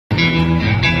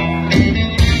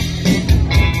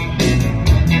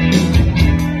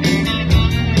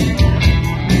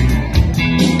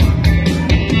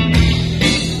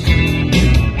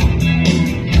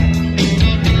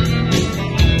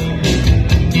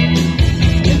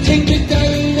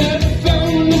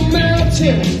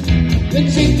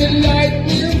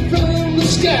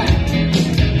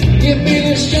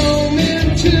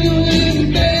storming to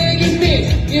and begging me.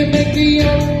 You make the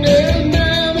younger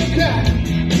mama cry.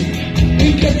 You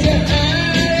get to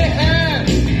hide,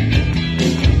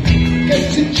 get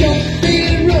to jump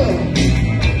and run.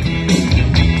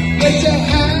 Get to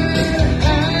hide.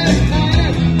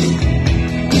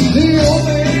 The old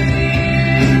man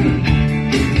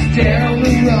is down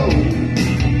the road.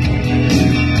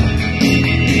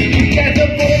 You got the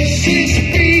voices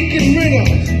speaking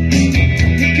riddles.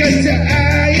 You got the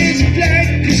eyes black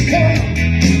as coal.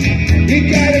 You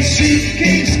got a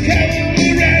suitcase covered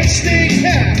with rattlesnake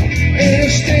high and a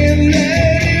stand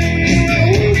right in the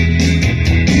road.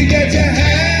 You got to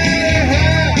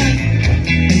hide,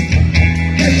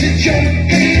 got to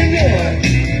jump and run.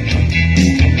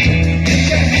 Got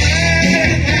to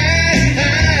hide.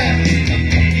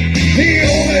 The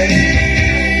old man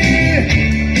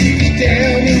is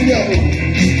down the road.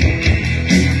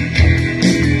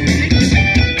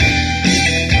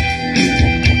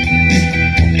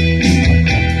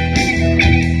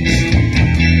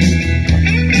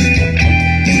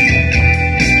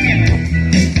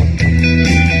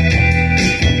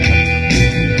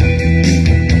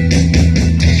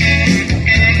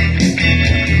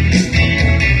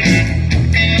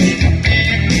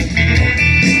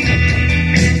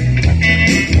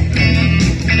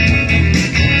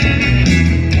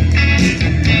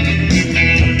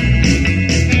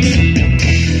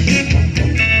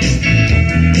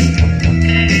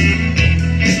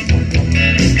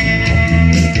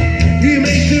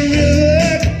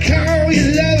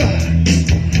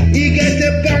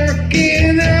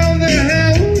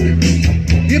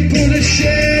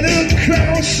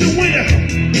 Across the winter,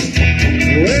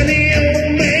 when the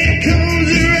old man comes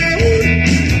around,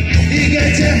 you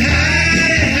got to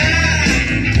hide,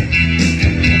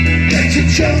 got to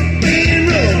jump and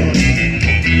run,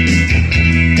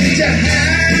 got to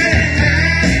hide.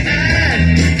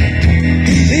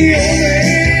 The old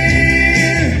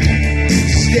man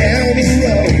is down the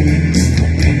road.